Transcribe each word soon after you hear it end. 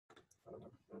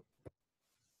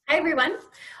Hi, everyone.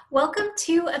 Welcome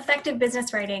to Effective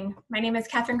Business Writing. My name is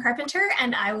Catherine Carpenter,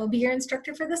 and I will be your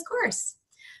instructor for this course.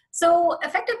 So,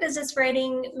 effective business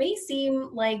writing may seem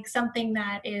like something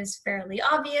that is fairly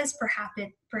obvious,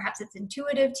 perhaps it's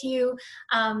intuitive to you.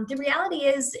 The reality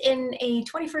is, in a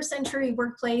 21st century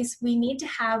workplace, we need to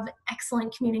have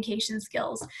excellent communication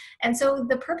skills. And so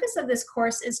the purpose of this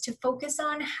course is to focus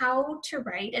on how to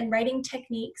write and writing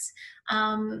techniques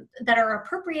that are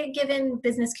appropriate given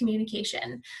business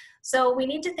communication. So we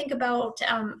need to think about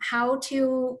how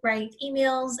to write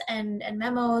emails and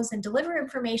memos and deliver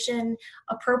information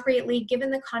appropriately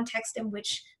given the context in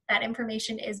which that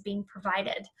information is being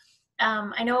provided.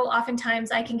 I know oftentimes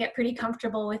I can get pretty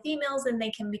comfortable with emails and they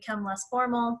can become less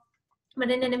formal. But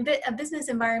in a business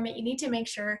environment, you need to make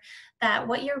sure that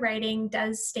what you're writing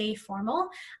does stay formal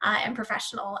and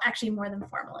professional, actually more than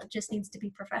formal. It just needs to be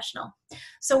professional.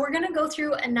 So we're going to go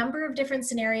through a number of different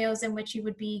scenarios in which you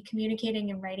would be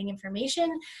communicating and writing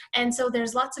information. And so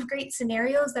there's lots of great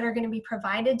scenarios that are going to be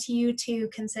provided to you to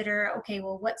consider, okay,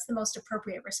 well, what's the most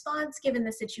appropriate response given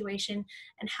the situation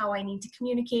and how I need to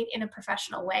communicate in a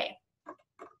professional way.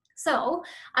 So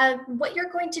what you're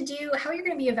going to do, how you're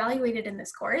going to be evaluated in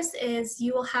this course is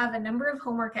you will have a number of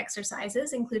homework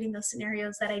exercises, including those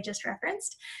scenarios that I just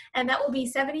referenced, and that will be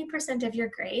 70% of your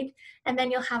grade. And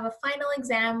then you'll have a final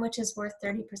exam, which is worth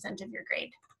 30% of your grade.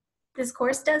 This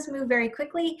course does move very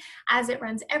quickly as it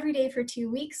runs every day for 2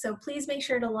 weeks. So please make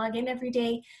sure to log in every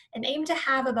day and aim to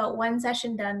have about one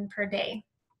session done per day.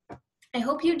 I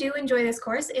hope you do enjoy this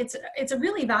course. It's a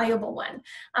really valuable one.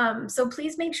 So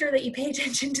please make sure that you pay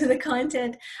attention to the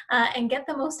content and get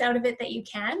the most out of it that you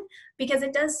can, because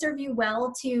it does serve you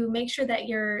well to make sure that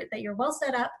you're well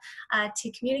set up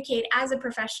to communicate as a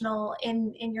professional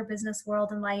in your business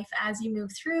world and life as you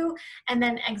move through and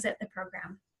then exit the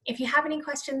program. If you have any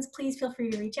questions, please feel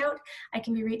free to reach out. I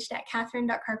can be reached at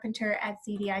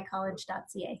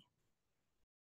catherine.carpenter@cdicollege.ca.